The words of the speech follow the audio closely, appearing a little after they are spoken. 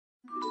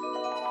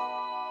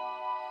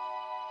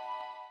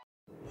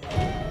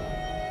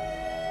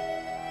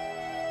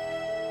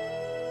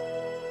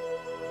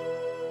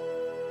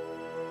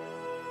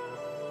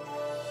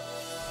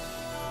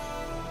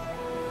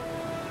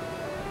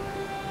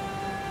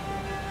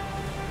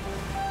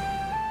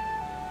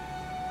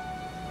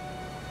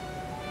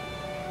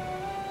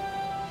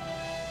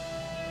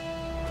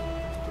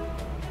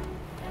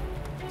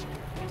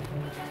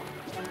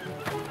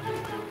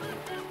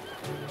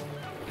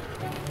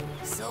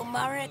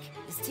Marrec,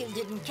 you still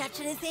didn't catch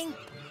anything?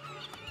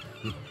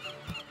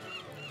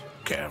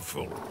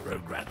 Careful,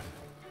 Regret.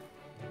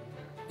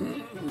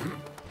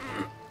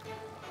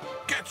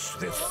 Catch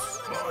this,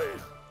 boy.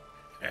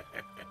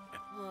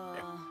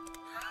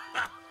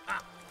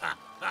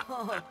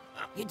 Oh,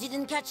 you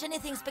didn't catch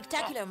anything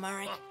spectacular,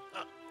 Marrec.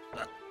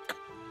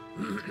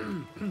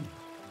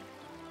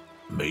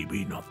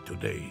 Maybe not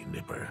today,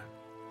 Nipper,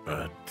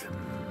 but...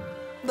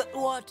 But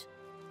what?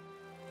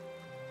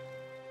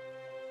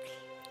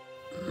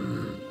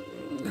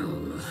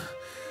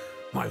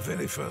 My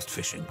very first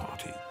fishing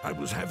party. I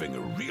was having a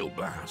real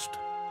blast.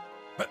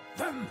 But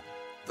then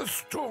the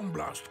storm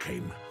blast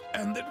came,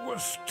 and it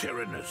was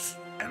tyrannous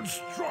and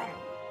strong.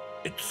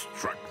 It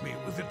struck me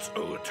with its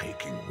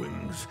overtaking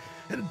wings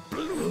and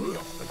blew me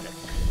off the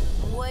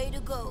deck. Way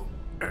to go.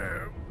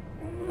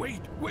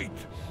 Wait.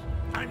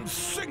 I'm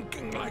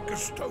sinking like a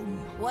stone.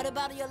 What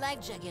about your life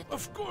jacket?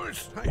 Of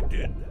course I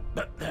did.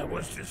 But there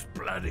was this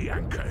bloody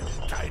anchor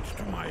tied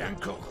to my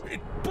ankle.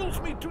 It pulls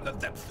me to the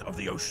depth of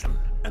the ocean,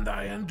 and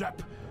I end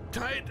up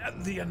tied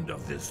at the end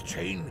of this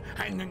chain,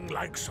 hanging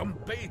like some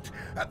bait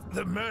at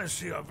the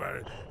mercy of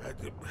a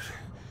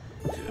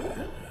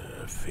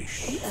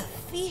fish. A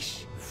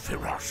fish?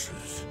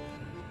 Ferocious.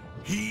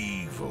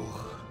 Evil.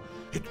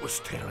 It was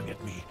staring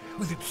at me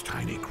with its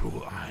tiny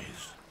cruel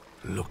eyes,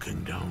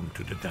 looking down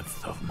to the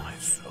depth of my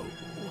soul.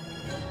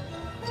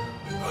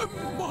 A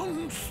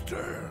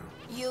monster!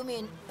 You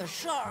mean a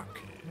shark?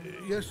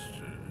 Yes,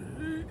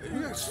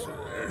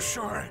 a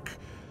shark.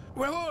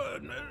 Well,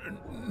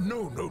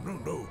 no.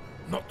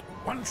 Not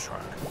one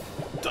shark.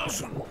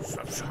 Dozens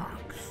of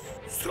sharks.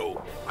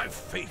 So I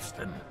face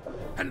them,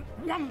 and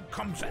one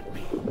comes at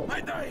me.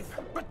 I dive,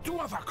 but two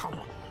others come.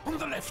 On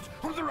the left,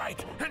 on the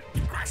right, and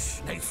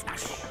crash, they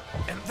smash.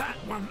 And that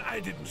one I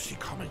didn't see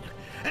coming.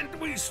 And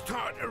we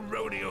start a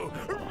rodeo,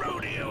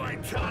 I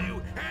tell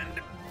you,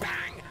 and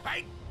bang,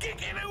 I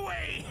kick it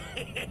away.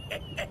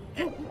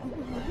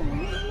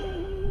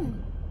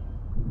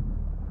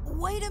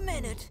 Wait a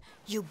minute.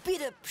 You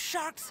beat up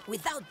sharks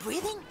without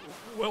breathing?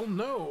 Well,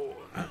 no.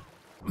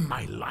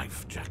 My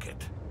life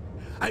jacket.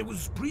 I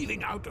was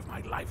breathing out of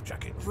my life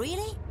jacket.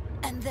 Really?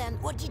 And then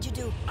what did you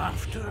do?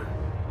 After,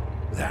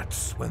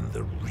 that's when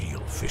the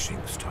real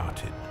fishing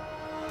started.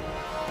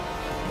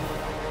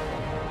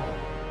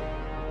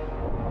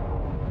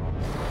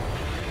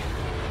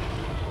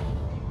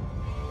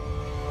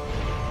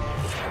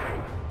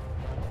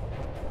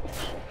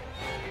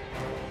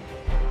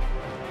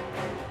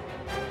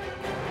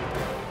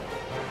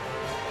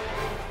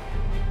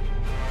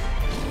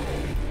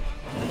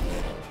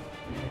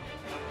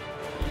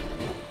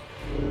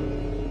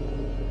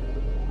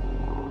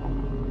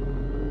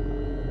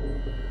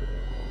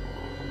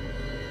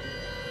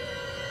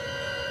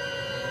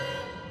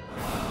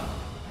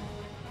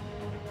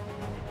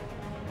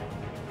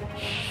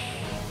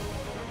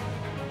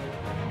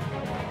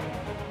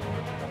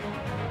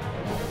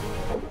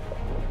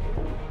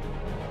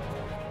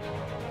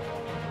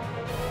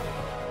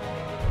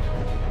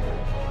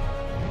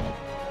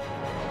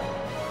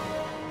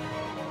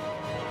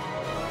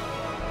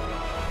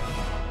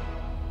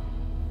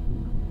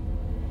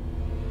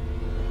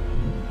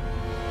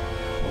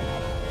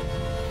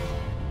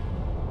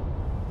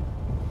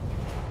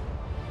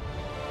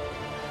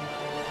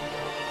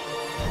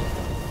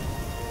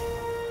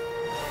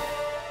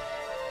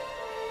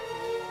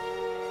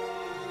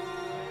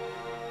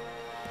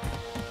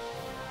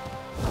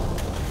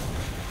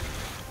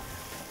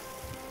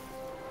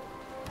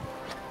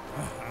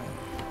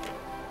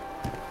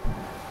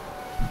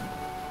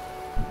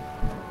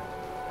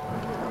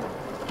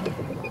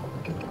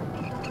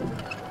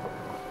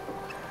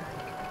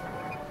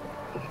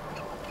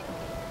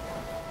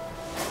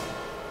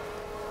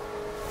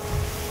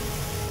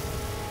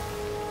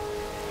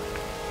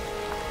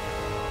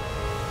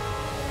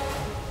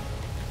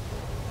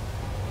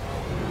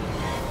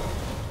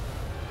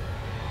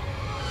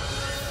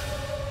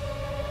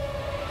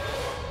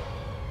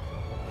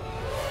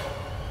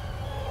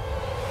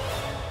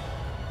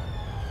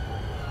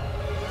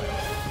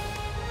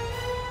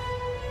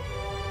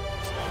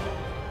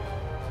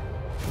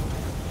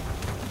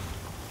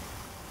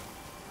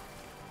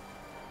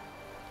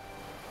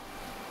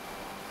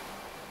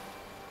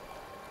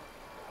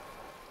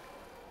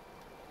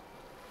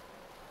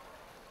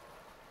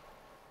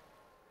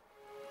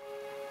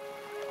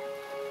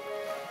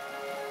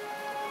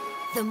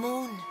 The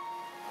moon.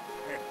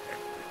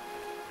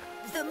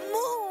 The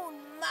moon,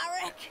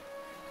 Marrec!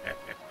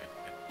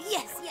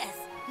 Yes,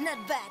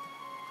 not bad.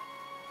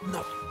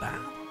 Not bad?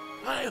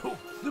 I hope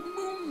the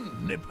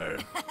moon, Nipper.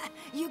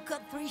 You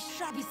caught 3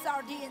 shabby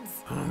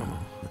sardines. Oh,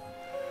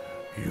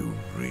 you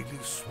really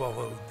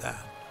swallowed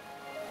that.